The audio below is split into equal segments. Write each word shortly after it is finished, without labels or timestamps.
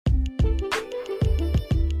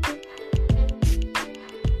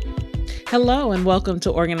Hello and welcome to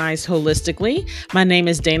Organized Holistically. My name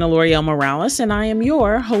is Dana L'Oreal Morales and I am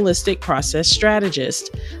your holistic process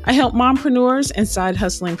strategist. I help mompreneurs and side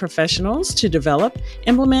hustling professionals to develop,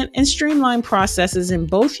 implement, and streamline processes in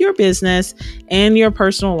both your business and your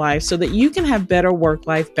personal life so that you can have better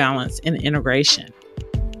work-life balance and integration.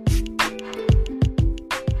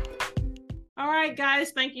 All right,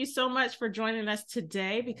 guys, thank you so much for joining us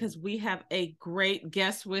today because we have a great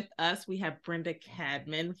guest with us. We have Brenda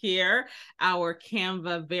Cadman here, our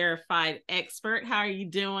Canva verified expert. How are you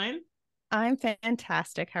doing? I'm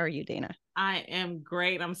fantastic. How are you, Dana? I am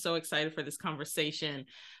great. I'm so excited for this conversation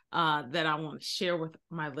that I want to share with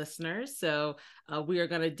my listeners. So we are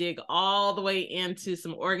going to dig all the way into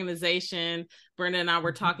some organization. Brenda and I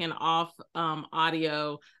were talking off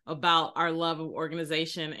audio about our love of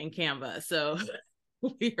organization and Canva. So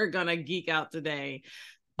we are going to geek out today.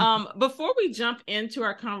 Before we jump into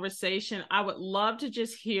our conversation, I would love to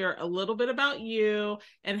just hear a little bit about you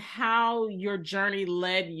and how your journey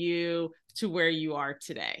led you to where you are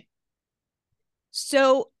today.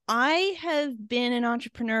 So I have been an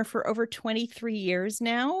entrepreneur for over 23 years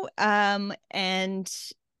now. And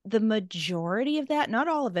the majority of that, not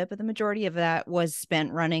all of it, but the majority of that was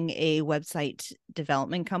spent running a website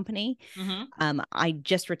development company. I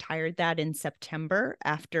just retired that in September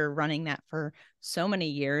after running that for so many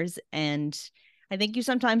years. And I think you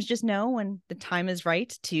sometimes just know when the time is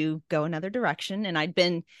right to go another direction. And I'd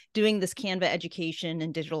been doing this Canva education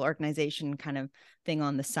and digital organization kind of thing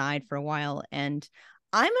on the side for a while. And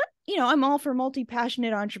I'm all for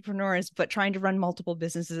multi-passionate entrepreneurs, but trying to run multiple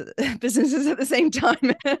businesses at the same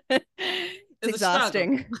time. It's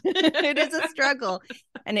exhausting. It is a struggle.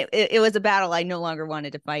 And it was a battle I no longer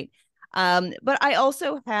wanted to fight. But I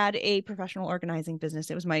also had a professional organizing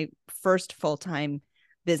business. It was my first full-time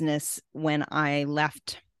business when I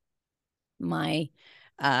left my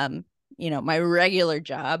my regular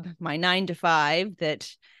job, my 9-to-5 that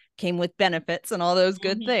came with benefits and all those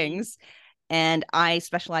good things. And I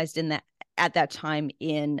specialized in that at that time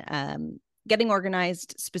in getting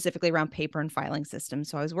organized specifically around paper and filing systems.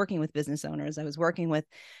 So I was working with business owners, I was working with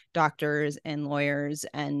doctors and lawyers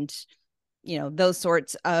and those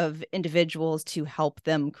sorts of individuals to help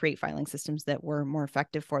them create filing systems that were more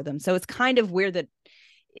effective for them. So it's kind of weird that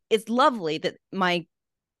it's lovely that my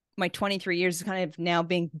 23 years is kind of now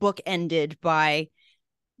being bookended by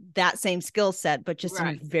that same skill set, but just in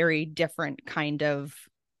a very different kind of,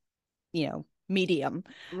 medium.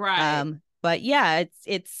 Right. But yeah,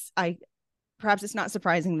 perhaps it's not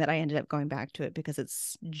surprising that I ended up going back to it because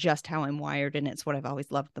it's just how I'm wired and it's what I've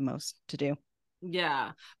always loved the most to do.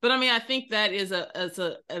 Yeah. But I mean, I think that is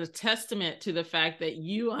a testament to the fact that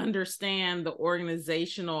you understand the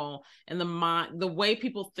organizational and the way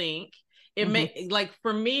people think. Like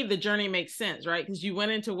for me, the journey makes sense, right? Because you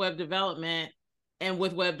went into web development, and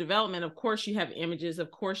with web development, of course you have images,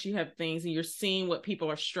 of course you have things, and you're seeing what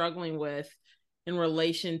people are struggling with in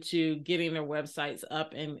relation to getting their websites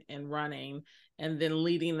up and running, and then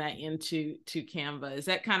leading that into Canva. Is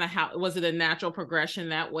that kind of how, was it a natural progression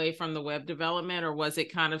that way from the web development, or was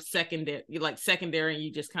it kind of secondary and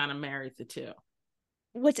you just kind of married the two?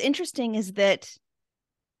 What's interesting is that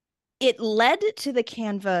it led to the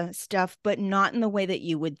Canva stuff, but not in the way that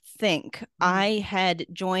you would think. I had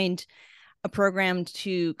joined a program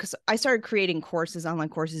because I started creating online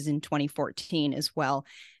courses in 2014 as well.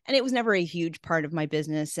 And it was never a huge part of my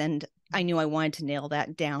business. And I knew I wanted to nail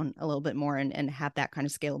that down a little bit more and have that kind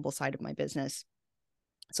of scalable side of my business.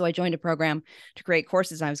 So I joined a program to create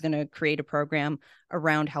courses. I was going to create a program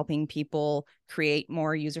around helping people create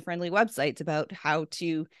more user-friendly websites, about how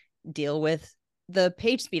to deal with the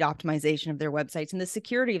page speed optimization of their websites and the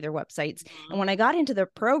security of their websites. And when I got into the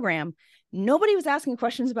program, nobody was asking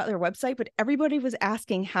questions about their website, but everybody was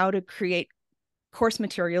asking how to create course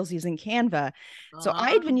materials using Canva. So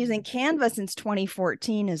I had been using Canva since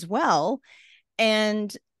 2014 as well.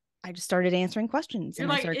 And I just started answering questions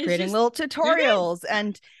and I started creating little tutorials,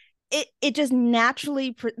 and it just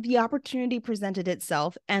naturally, the opportunity presented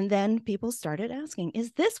itself. And then people started asking,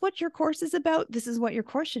 is this what your course is about? This is what your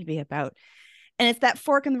course should be about. And it's that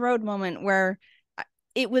fork in the road moment where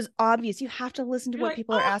it was obvious you have to listen to what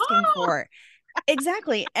people are asking for.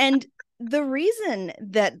 Exactly. And the reason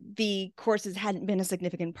that the courses hadn't been a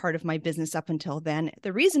significant part of my business up until then,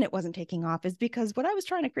 the reason it wasn't taking off is because what I was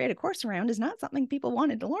trying to create a course around is not something people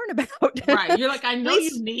wanted to learn about. Right. You're like, I know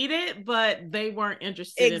you need it, but they weren't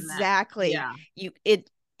interested in that. Exactly. Yeah.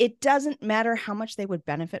 It doesn't matter how much they would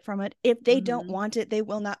benefit from it. If they don't want it, they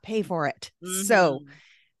will not pay for it. So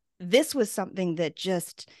this was something that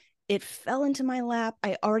just, it fell into my lap.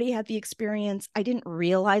 I already had the experience. I didn't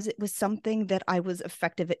realize it was something that I was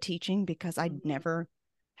effective at teaching because I'd never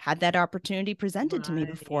had that opportunity presented to me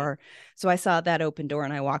before. So I saw that open door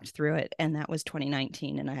and I walked through it, and that was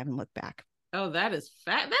 2019, and I haven't looked back. Oh, that's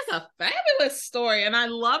a fabulous story. And I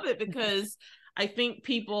love it because I think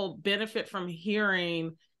people benefit from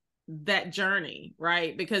hearing that journey,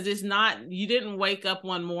 right? Because it's not, you didn't wake up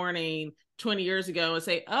one morning 20 years ago and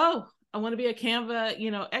say, oh, I want to be a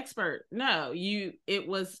Canva, expert. No, you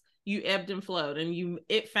ebbed and flowed, and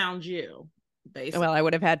it found you. Basically. Well, I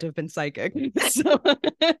would have had to have been psychic. So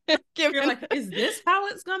you're like, is this how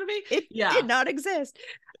it's going to be? It did not exist.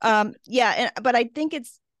 But I think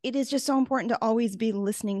it is just so important to always be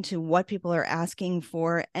listening to what people are asking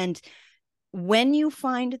for. And when you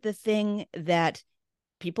find the thing that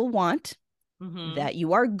people want, that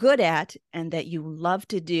you are good at, and that you love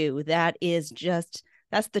to do,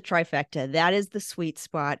 that's the trifecta. That is the sweet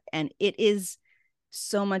spot. And it is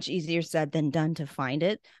so much easier said than done to find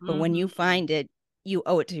it. But when you find it, you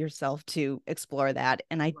owe it to yourself to explore that.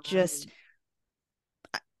 And I just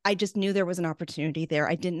knew there was an opportunity there.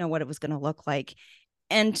 I didn't know what it was going to look like.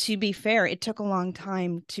 And to be fair, it took a long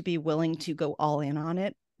time to be willing to go all in on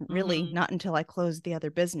it. Really, not until I closed the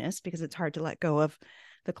other business, because it's hard to let go of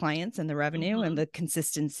the clients and the revenue and the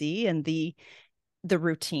consistency and the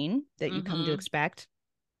routine that you come to expect.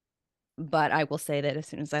 But I will say that as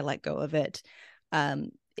soon as I let go of it,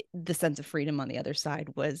 the sense of freedom on the other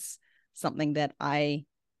side was something that I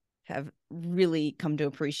have really come to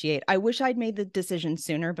appreciate. I wish I'd made the decision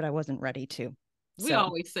sooner, but I wasn't ready to. We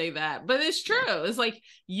always say that, but it's true. Yeah. It's like,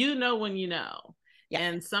 when you know. Yeah.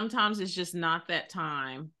 And sometimes it's just not that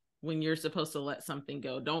time when you're supposed to let something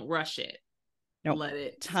go. Don't rush it. Don't let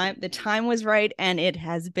it. The time was right. And it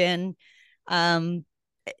has been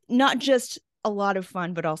not just a lot of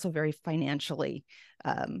fun, but also very financially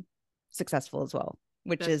successful as well,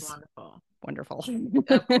 which is wonderful.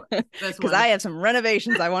 Because I have some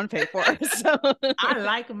renovations I want to pay for. So I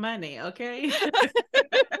like money. Okay.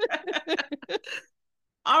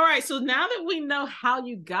 All right. So now that we know how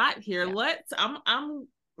you got here,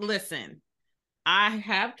 listen, I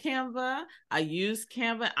have Canva. I use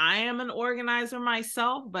Canva. I am an organizer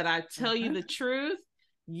myself, but I tell you the truth,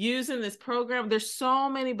 using this program, there's so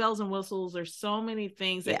many bells and whistles. There's so many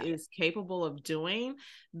things that it is capable of doing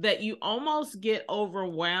that you almost get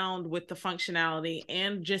overwhelmed with the functionality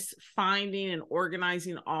and just finding and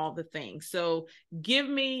organizing all the things. So give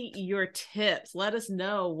me your tips. Let us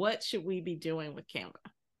know, what should we be doing with Canva?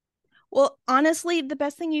 Well, honestly, the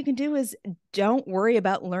best thing you can do is don't worry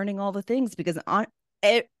about learning all the things, because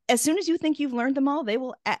as soon as you think you've learned them all, they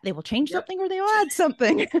will change something, or they will add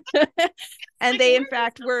something. And they, in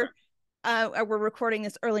fact, we're recording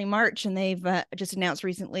this early March, and they've just announced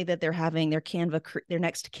recently that they're having their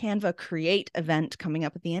next Canva Create event coming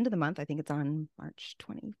up at the end of the month. I think it's on March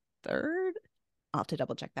 23rd. I'll have to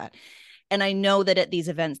double check that. And I know that at these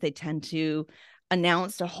events, they tend to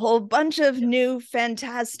announce a whole bunch of new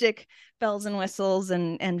fantastic bells and whistles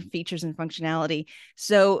and features and functionality.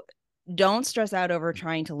 So don't stress out over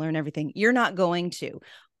trying to learn everything. You're not going to.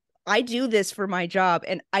 I do this for my job,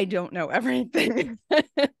 and I don't know everything.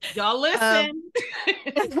 Y'all listen.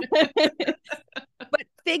 But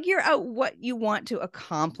figure out what you want to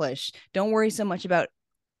accomplish. Don't worry so much about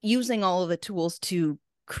using all of the tools to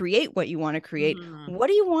create what you want to create. What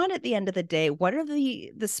do you want at the end of the day? What are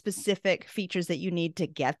the specific features that you need to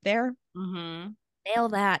get there? Nail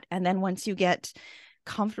that. And then once you get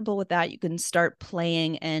comfortable with that, you can start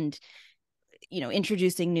playing and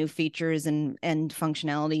introducing new features and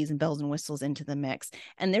functionalities and bells and whistles into the mix.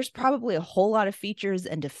 And there's probably a whole lot of features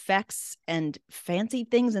and effects and fancy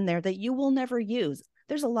things in there that you will never use.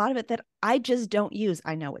 There's a lot of it that I just don't use.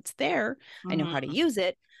 I know it's there. I know how to use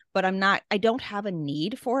it, but I don't have a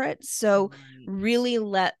need for it. So really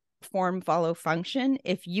let form follow function.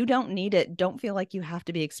 If you don't need it, don't feel like you have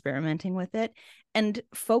to be experimenting with it, and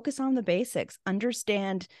focus on the basics.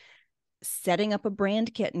 Understand setting up a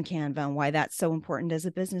brand kit in Canva and why that's so important as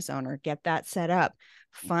a business owner. Get that set up.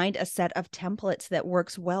 Find a set of templates that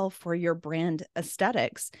works well for your brand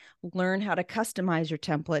aesthetics. Learn how to customize your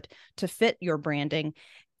template to fit your branding.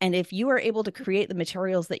 And if you are able to create the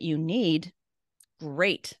materials that you need,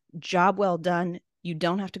 great. Job well done. You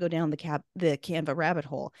don't have to go down the Canva rabbit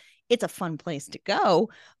hole. It's a fun place to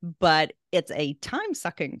go, but it's a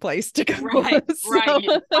time-sucking place to go. Right, right.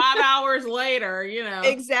 5 hours later,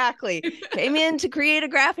 Exactly. Came in to create a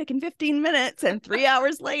graphic in 15 minutes, and 3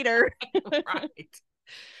 hours later. Right.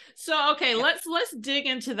 So, okay, let's dig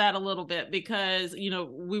into that a little bit, because, you know,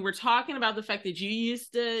 we were talking about the fact that you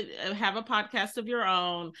used to have a podcast of your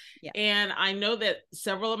own. Yeah. And I know that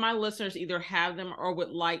several of my listeners either have them or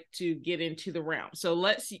would like to get into the realm. So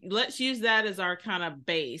let's use that as our kind of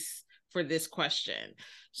base for this question.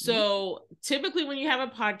 So typically when you have a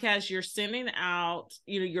podcast, you're sending out,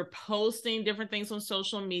 you know, you're posting different things on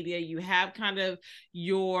social media. You have kind of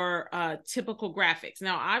your typical graphics.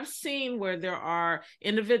 Now, I've seen where there are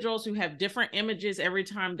individuals who have different images every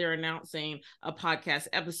time they're announcing a podcast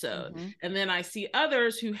episode. And then I see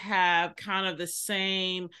others who have kind of the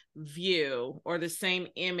same view or the same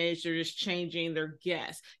image. They're just changing their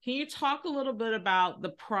guests. Can you talk a little bit about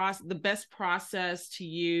the best process to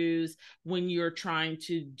use when you're trying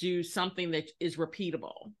to do something that is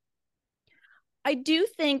repeatable? I do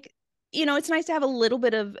think, you know, it's nice to have a little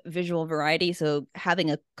bit of visual variety. So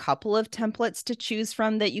having a couple of templates to choose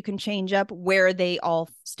from that you can change up where they all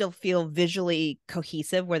still feel visually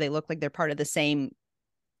cohesive, where they look like they're part of the same,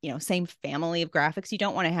 you know, same family of graphics. You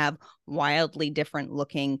don't want to have wildly different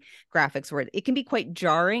looking graphics where it can be quite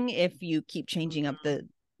jarring if you keep changing up the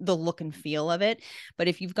look and feel of it. But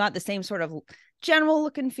if you've got the same sort of general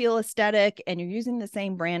look and feel aesthetic and you're using the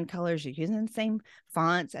same brand colors, you're using the same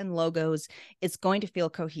fonts and logos, it's going to feel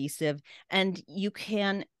cohesive. And you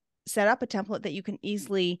can set up a template that you can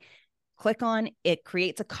easily click on. It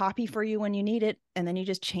creates a copy for you when you need it, and then you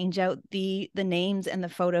just change out the names and the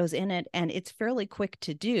photos in it, and it's fairly quick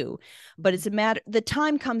to do. But it's a matter, the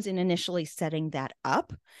time comes in initially setting that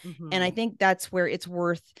up. And I think that's where it's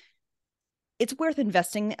worth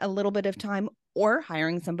investing a little bit of time or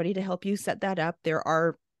hiring somebody to help you set that up. There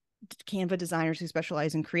are Canva designers who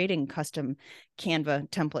specialize in creating custom Canva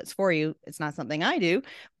templates for you. It's not something I do,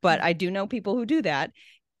 but I do know people who do that.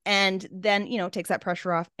 And then, you know, takes that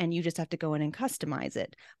pressure off and you just have to go in and customize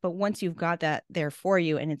it. But once you've got that there for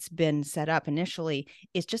you and it's been set up initially,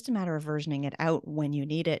 it's just a matter of versioning it out when you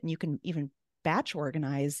need it. And you can even batch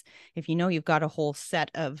organize if you know you've got a whole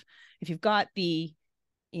set of, if you've got the,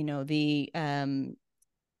 you know, the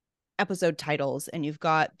episode titles and you've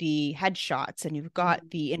got the headshots and you've got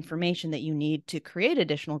the information that you need to create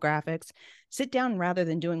additional graphics, sit down rather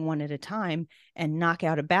than doing one at a time and knock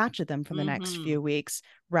out a batch of them for the next few weeks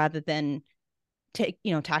rather than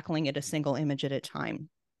tackling it a single image at a time.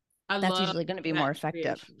 That's usually going to be more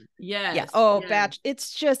effective. Creation. Yes. Yeah. Oh, batch.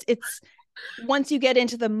 It's once you get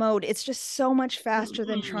into the mode, it's just so much faster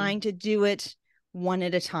than trying to do it one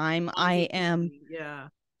at a time.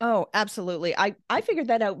 Oh, absolutely. I figured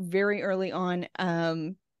that out very early on.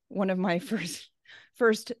 One of my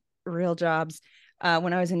first real jobs,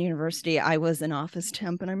 when I was in university, I was an office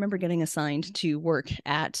temp, and I remember getting assigned to work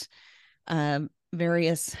at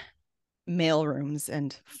various mail rooms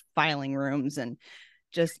and filing rooms, and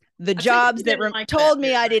just the jobs that were told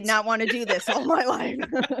me I did not want to do this all my life.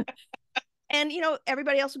 And, you know,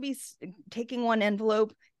 everybody else would be taking one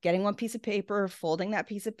envelope, getting one piece of paper, folding that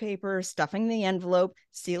piece of paper, stuffing the envelope,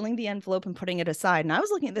 sealing the envelope, and putting it aside. And I was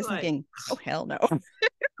looking at this thinking, oh, hell no.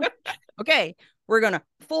 Okay, we're going to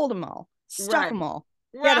fold them all, stuff them all,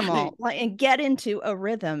 get them all, and get into a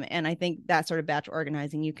rhythm. And I think that sort of batch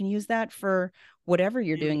organizing, you can use that for whatever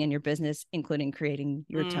you're doing in your business, including creating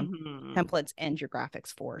your templates and your graphics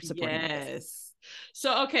for supporting your business.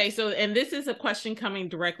 So, okay. So, and this is a question coming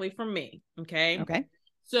directly from me. Okay.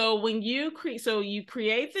 So when you create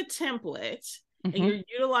the template and you're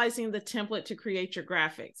utilizing the template to create your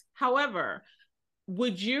graphics. However,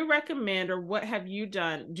 would you recommend, or what have you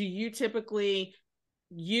done? Do you typically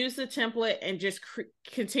use the template and just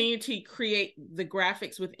continue to create the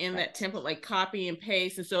graphics within that template, like copy and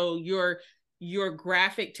paste? And so your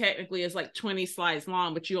graphic technically is like 20 slides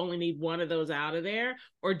long, but you only need one of those out of there?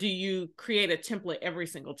 Or do you create a template every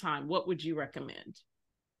single time? What would you recommend?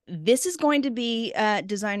 This is going to be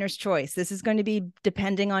designer's choice. This is going to be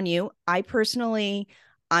depending on you.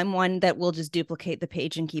 I'm one that will just duplicate the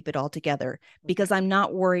page and keep it all together because I'm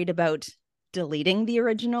not worried about deleting the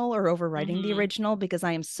original or overwriting the original, because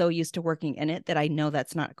I am so used to working in it that I know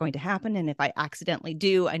that's not going to happen. And if I accidentally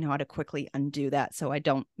do, I know how to quickly undo that so I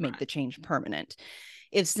don't make the change permanent.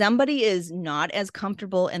 If somebody is not as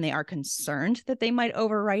comfortable and they are concerned that they might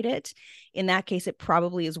overwrite it, in that case, it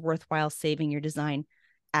probably is worthwhile saving your design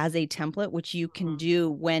as a template, which you can do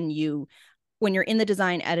when you're in the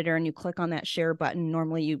design editor and you click on that share button.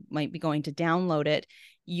 Normally you might be going to download it.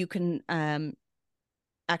 You can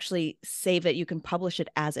actually save it. You can publish it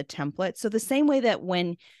as a template. So the same way that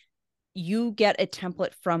when you get a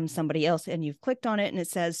template from somebody else and you've clicked on it and it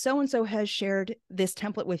says so-and-so has shared this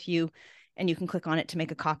template with you, and you can click on it to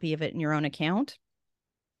make a copy of it in your own account.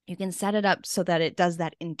 You can set it up so that it does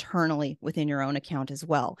that internally within your own account as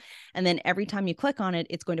well. And then every time you click on it,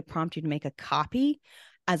 it's going to prompt you to make a copy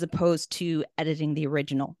as opposed to editing the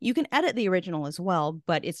original. You can edit the original as well,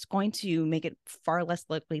 but it's going to make it far less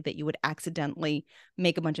likely that you would accidentally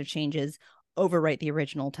make a bunch of changes, overwrite the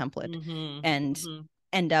original template, and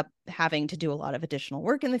end up having to do a lot of additional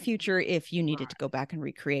work in the future if you needed to go back and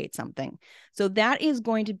recreate something. So that is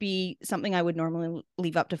going to be something I would normally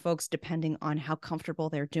leave up to folks depending on how comfortable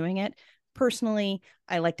they're doing it. Personally,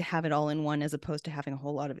 I like to have it all in one as opposed to having a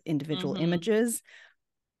whole lot of individual images.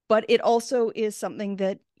 But it also is something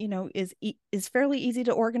that, you know, is fairly easy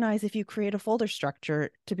to organize if you create a folder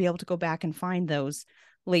structure to be able to go back and find those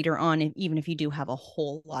later on, even if you do have a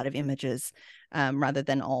whole lot of images, rather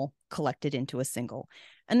than all collected into a single.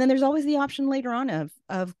 And then there's always the option later on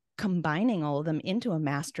of combining all of them into a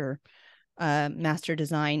master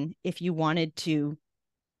design if you wanted to,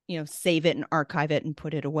 you know, save it and archive it and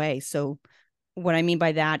put it away. So what I mean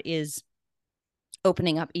by that is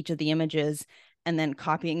opening up each of the images and then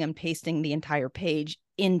copying and pasting the entire page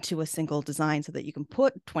into a single design so that you can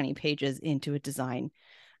put 20 pages into a design.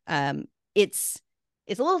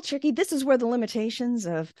 It's a little tricky. This is where the limitations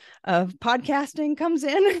of podcasting comes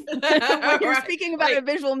in when you're speaking about a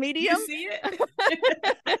visual medium. You see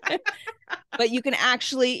it? But you can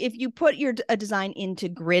actually, if you put a design into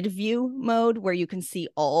grid view mode where you can see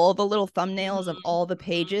all the little thumbnails of all the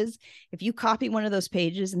pages, if you copy one of those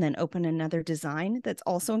pages and then open another design that's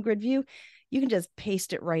also in grid view, you can just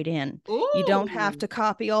paste it right in. Ooh. You don't have to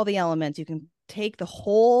copy all the elements. You can take the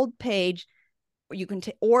whole page, or you can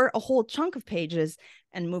or a whole chunk of pages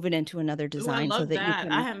and move it into another design. Ooh, I love that that. You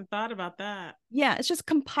can, I hadn't thought about that. Yeah, it's just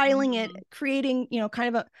compiling it, creating, you know,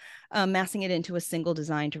 kind of massing it into a single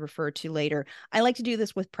design to refer to later. I like to do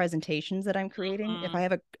this with presentations that I'm creating. If I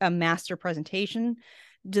have a master presentation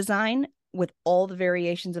design with all the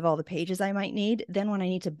variations of all the pages I might need, then when I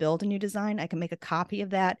need to build a new design, I can make a copy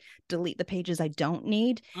of that, delete the pages I don't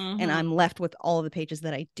need, and I'm left with all of the pages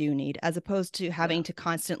that I do need, as opposed to having to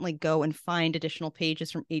constantly go and find additional pages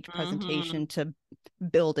from each presentation to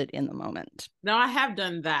build it in the moment. Now, I have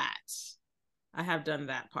done that.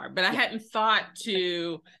 Part, but I hadn't thought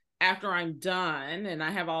to, after I'm done and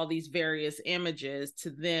I have all these various images, to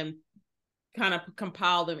then kind of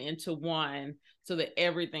compile them into one so that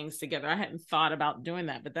everything's together. I hadn't thought about doing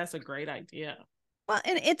that, but that's a great idea. Well,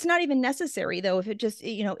 and it's not even necessary though. If it just,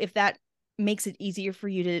 you know, if that makes it easier for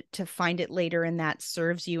you to find it later and that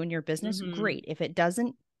serves you and your business, great. If it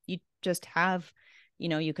doesn't, you just have, you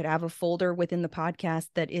know, you could have a folder within the podcast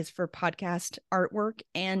that is for podcast artwork,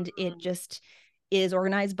 and it just is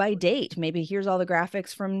organized by date. Maybe here's all the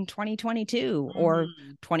graphics from 2022 or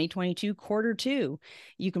 2022 Q2.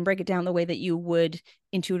 You can break it down the way that you would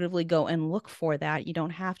intuitively go and look for that. You don't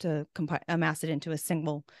have to amass it into a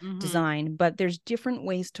single design, but there's different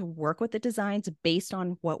ways to work with the designs based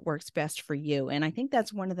on what works best for you. And I think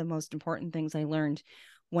that's one of the most important things I learned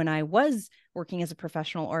when I was working as a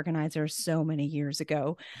professional organizer so many years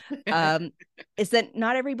ago, is that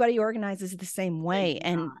not everybody organizes the same way.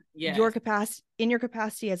 And your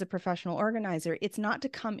capacity as a professional organizer, it's not to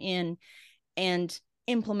come in and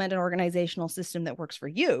implement an organizational system that works for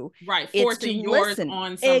you. Right. Forcing yours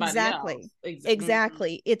on somebody else.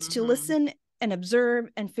 Exactly. It's to listen and observe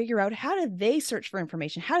and figure out, how do they search for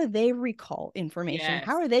information? How do they recall information?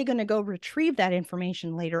 How are they going to go retrieve that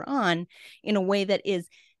information later on in a way that is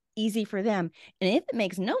easy for them? And if it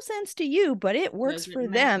makes no sense to you, but it works for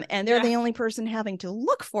them, and they're the only person having to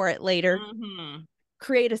look for it later,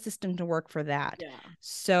 create a system to work for that.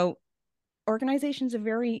 So organization's a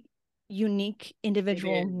very unique,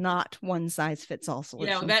 individual, not one size fits all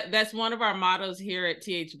solution. That's one of our mottos here at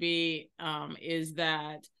THB, is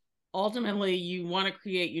that ultimately you want to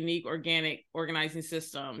create unique, organic organizing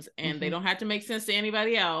systems, and they don't have to make sense to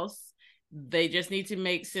anybody else. They just need to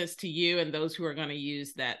make sense to you and those who are going to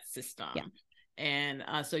use that system. And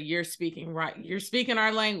so you're speaking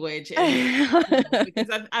our language, because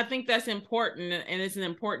I think that's important, and it's an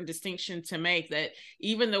important distinction to make, that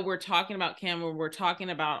even though we're talking about Canva, we're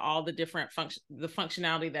talking about all the different the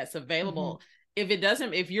functionality that's available.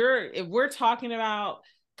 If we're talking about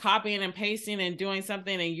copying and pasting and doing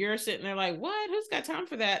something, and you're sitting there like, what, who's got time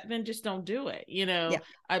for that? Then just don't do it, you know?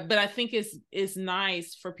 But I think it's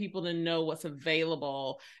nice for people to know what's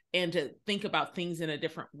available and to think about things in a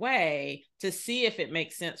different way to see if it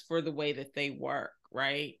makes sense for the way that they work.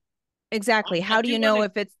 Right. Exactly. How do you know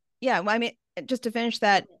if it's, I mean, just to finish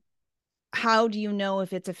that, how do you know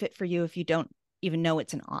if it's a fit for you if you don't even know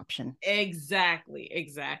it's an option? Exactly.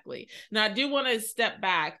 Now I do want to step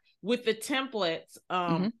back. with the templates,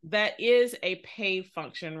 Mm-hmm. that is a paid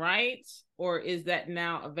function, right? Or is that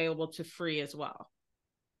now available to free as well?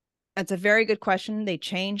 That's a very good question. They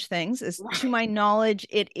change things. As to my knowledge,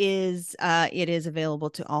 it is available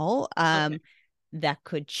to all. Okay. That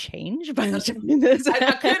could change by the time this.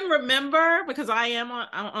 I couldn't remember because I'm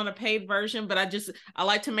on a paid version, but I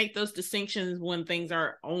like to make those distinctions when things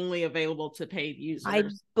are only available to paid I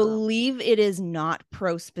users. believe it is not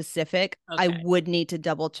pro specific. I Okay. would need to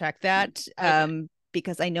double check that. Okay.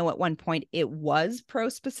 Because I know at one point it was pro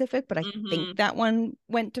specific, but I think Mm-hmm. that one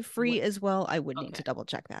went to free as well. I would need Okay. to double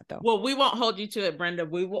check that though. Well, we won't hold you to it, Brenda.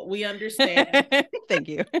 We understand. Thank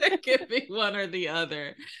you. It could be one or the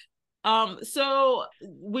other. So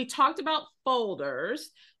we talked about folders.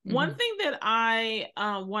 One Mhm. thing that I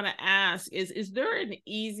want to ask is there an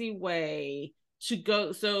easy way to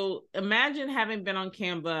go? So imagine having been on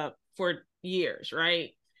Canva for years,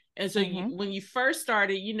 right? And so Mhm. when you first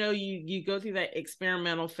started, you go through that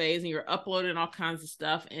experimental phase and you're uploading all kinds of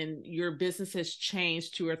stuff, and your business has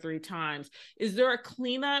changed 2 or 3 times. Is there a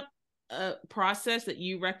cleanup process that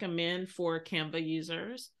you recommend for Canva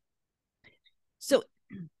users? So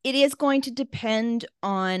it is going to depend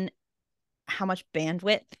on how much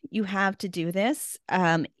bandwidth you have to do this.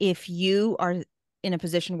 If you are in a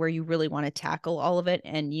position where you really want to tackle all of it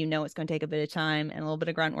and you know it's going to take a bit of time and a little bit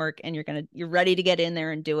of grunt work and you're ready to get in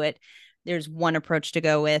there and do it, there's one approach to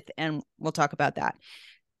go with, and we'll talk about that.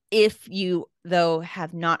 If you, though,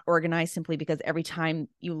 have not organized simply because every time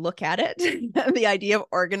you look at it, the idea of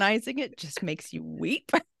organizing it just makes you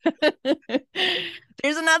weep.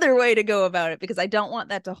 There's another way to go about it, because I don't want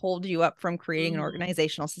that to hold you up from creating an Mm-hmm.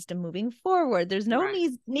 organizational system moving forward. There's no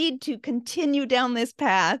Right. need to continue down this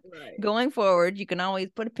path Right. going forward. You can always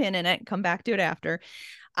put a pin in it and come back to it after.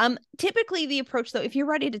 Typically the approach, though, if you're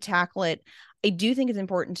ready to tackle it, I do think it's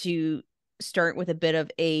important to start with a bit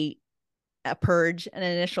of a purge, an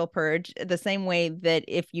initial purge, the same way that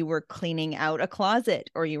if you were cleaning out a closet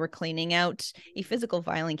or you were cleaning out a physical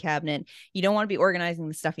filing cabinet, you don't want to be organizing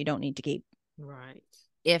the stuff you don't need to keep. Right.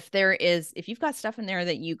 If you've got stuff in there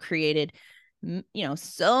that you created,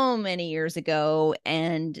 so many years ago,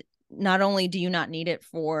 and not only do you not need it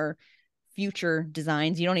for future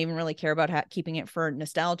designs, you don't even really care about keeping it for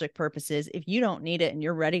nostalgic purposes. If you don't need it and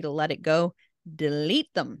you're ready to let it go,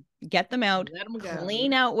 delete them, get them out, Let them go.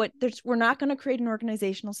 clean out we're not going to create an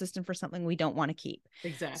organizational system for something we don't want to keep. So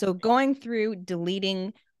Exactly. going through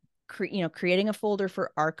deleting, creating a folder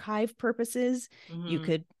for archive purposes. You Mm-hmm.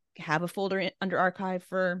 could have a folder under archive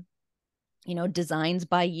for designs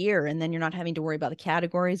by year, and then you're not having to worry about the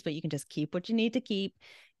categories, but you can just keep what you need to keep,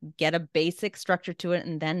 get a basic structure to it,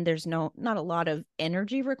 and then there's not a lot of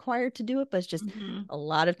energy required to do it, but it's just Mm-hmm. a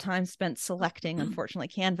lot of time spent selecting. Unfortunately,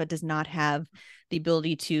 Canva does not have the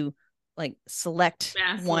ability to select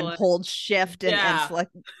one, Masculine. hold shift and Yeah.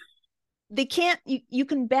 select. They can't, you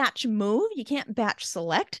can batch move, you can't batch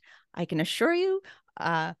select. I can assure you,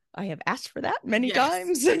 I have asked for that many Yes.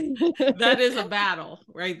 times. That is a battle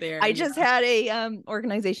right there. I Yeah. just had a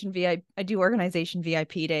organization VIP. I do organization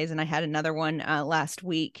VIP days, and I had another one last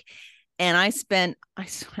week, and I swear,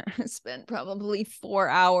 I spent probably 4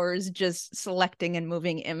 hours just selecting and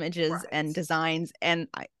moving images and Right. designs, and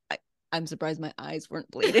I'm surprised my eyes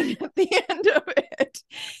weren't bleeding at the end of it.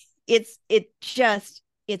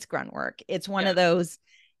 It's grunt work. It's one Yeah. of those,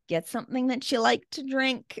 get something that you like to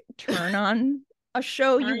drink, turn on a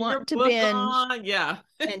show you Turn your want to book binge, on. Yeah.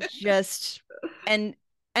 and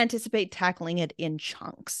anticipate tackling it in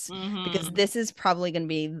chunks, because Mm-hmm. this is probably going to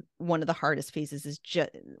be one of the hardest pieces. Is just,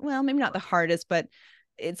 well, maybe not the hardest, but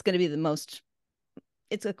it's going to be the most,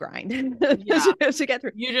 it's a grind Yeah. to get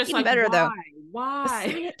through. You're just Even like, better though, why? Why?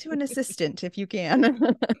 assign it to an assistant if you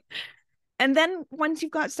can. And then once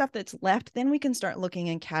you've got stuff that's left, then we can start looking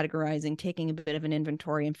and categorizing, taking a bit of an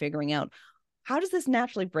inventory and figuring out, how does this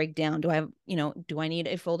naturally break down? Do I need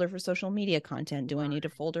a folder for social media content? Do I need a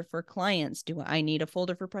folder for clients? Do I need a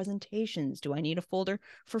folder for presentations? Do I need a folder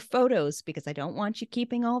for photos? Because I don't want you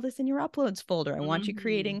keeping all this in your uploads folder. I want you Mm-hmm.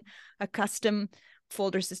 creating a custom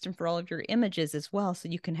folder system for all of your images as well, so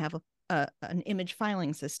you can have an image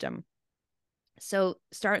filing system. So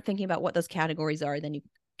start thinking about what those categories are. Then you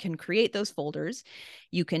can create those folders.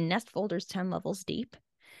 You can nest folders 10 levels deep.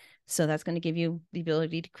 So that's going to give you the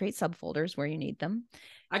ability to create subfolders where you need them.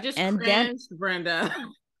 I just And then cringed, Brenda.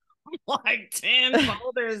 Like 10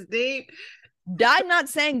 folders deep. I'm not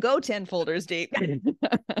saying go 10 folders deep.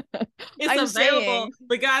 It's I'm available, saying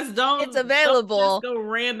but guys, it's don't just available. go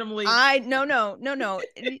randomly. No.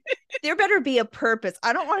 There better be a purpose.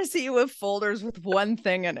 I don't want to see you with folders with one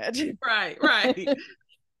thing in it. Right, right.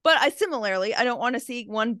 But I don't want to see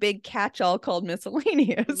one big catch-all called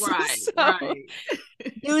miscellaneous. Right, So right.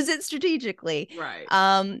 use it strategically.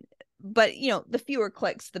 Right. But the fewer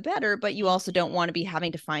clicks, the better. But you also don't want to be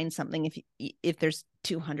having to find something if there's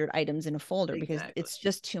 200 items in a folder, because it's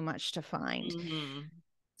just too much to find. Mm-hmm.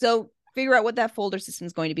 So figure out what that folder system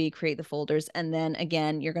is going to be, create the folders, and then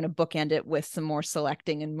again, you're going to bookend it with some more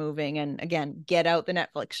selecting and moving, and again, get out the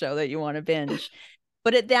Netflix show that you want to binge.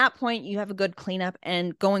 But at that point, you have a good cleanup,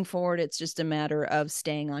 and going forward, it's just a matter of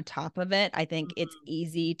staying on top of it. I think it's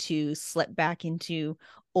easy to slip back into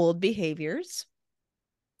old behaviors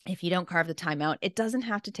if you don't carve the time out. It doesn't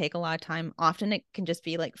have to take a lot of time. Often it can just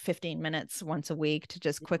be like 15 minutes once a week to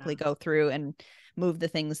just quickly go through and move the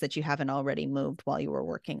things that you haven't already moved while you were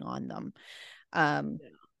working on them.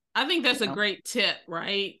 I think that's a great tip,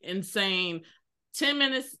 right? In saying 10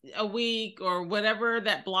 minutes a week or whatever,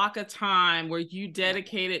 that block of time where you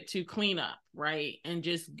dedicate it to cleanup, right? And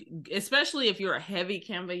just, especially if you're a heavy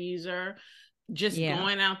Canva user, just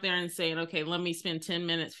going out there and saying, okay, let me spend 10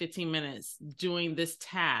 minutes, 15 minutes doing this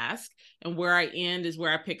task. And where I end is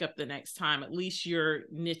where I pick up the next time. At least you're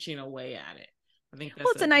niching away at it. I think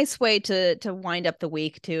that's it's a nice way to wind up the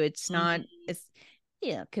week too. It's not,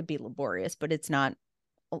 it could be laborious, but it's not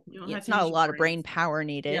a lot of brain power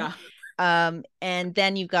needed. Yeah. And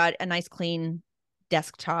then you've got a nice clean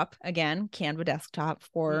desktop, again, Canva desktop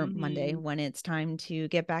for Monday when it's time to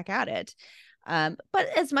get back at it.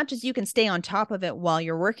 But as much as you can stay on top of it while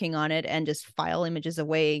you're working on it and just file images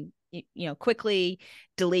away, quickly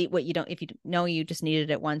delete what you don't, if you know you just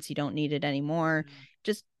needed it once, you don't need it anymore.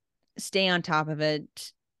 Just stay on top of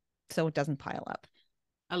it so it doesn't pile up.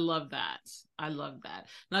 I love that.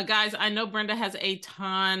 Now, guys, I know Brenda has a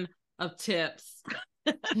ton of tips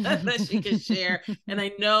that she can share. And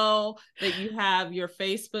I know that you have your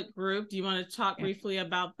Facebook group. Do you want to talk briefly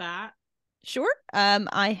about that? Sure.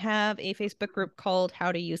 I have a Facebook group called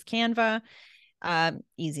How to Use Canva.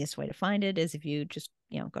 Easiest way to find it is if you just,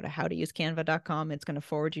 go to howtousecanva.com. It's going to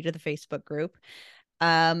forward you to the Facebook group.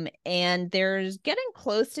 And there's getting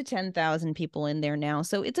close to 10,000 people in there now.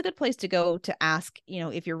 So it's a good place to go to ask,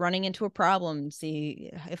 if you're running into a problem, see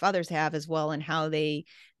if others have as well and how they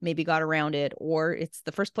maybe got around it. Or it's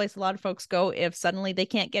the first place a lot of folks go if suddenly they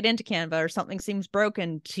can't get into Canva or something seems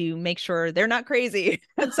broken, to make sure they're not crazy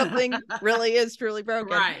and something really is truly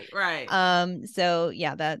broken. Right. So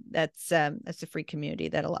yeah, that's a free community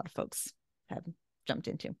that a lot of folks have jumped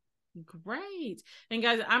into. Great. And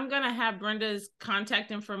guys, I'm going to have Brenda's contact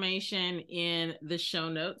information in the show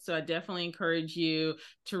notes. So I definitely encourage you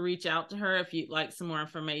to reach out to her if you'd like some more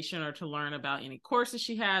information or to learn about any courses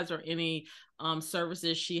she has or any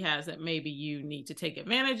services she has that maybe you need to take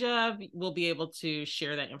advantage of. We'll be able to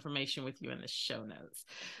share that information with you in the show notes.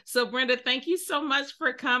 So Brenda, thank you so much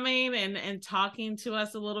for coming and talking to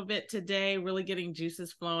us a little bit today, really getting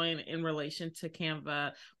juices flowing in relation to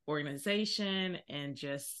Canva organization and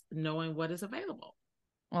just knowing what is available.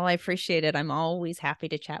 Well, I appreciate it. I'm always happy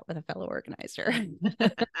to chat with a fellow organizer.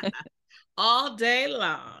 All day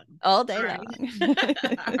long. All day long.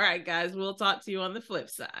 All right, guys, we'll talk to you on the flip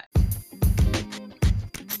side.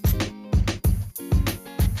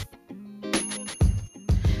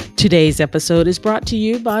 Today's episode is brought to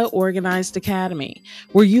you by Organized Academy,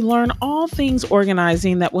 where you learn all things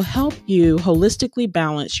organizing that will help you holistically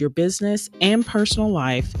balance your business and personal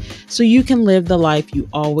life so you can live the life you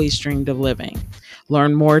always dreamed of living.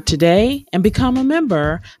 Learn more today and become a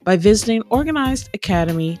member by visiting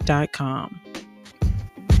organizedacademy.com.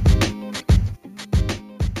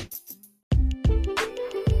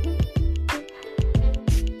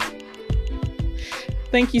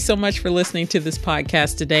 Thank you so much for listening to this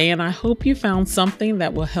podcast today, and I hope you found something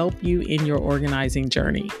that will help you in your organizing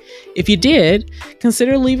journey. If you did,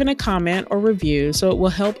 consider leaving a comment or review so it will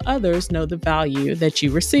help others know the value that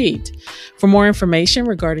you received. For more information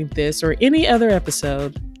regarding this or any other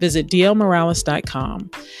episode, visit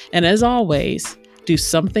dlmorales.com. And as always, do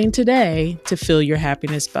something today to fill your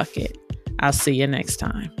happiness bucket. I'll see you next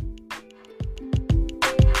time.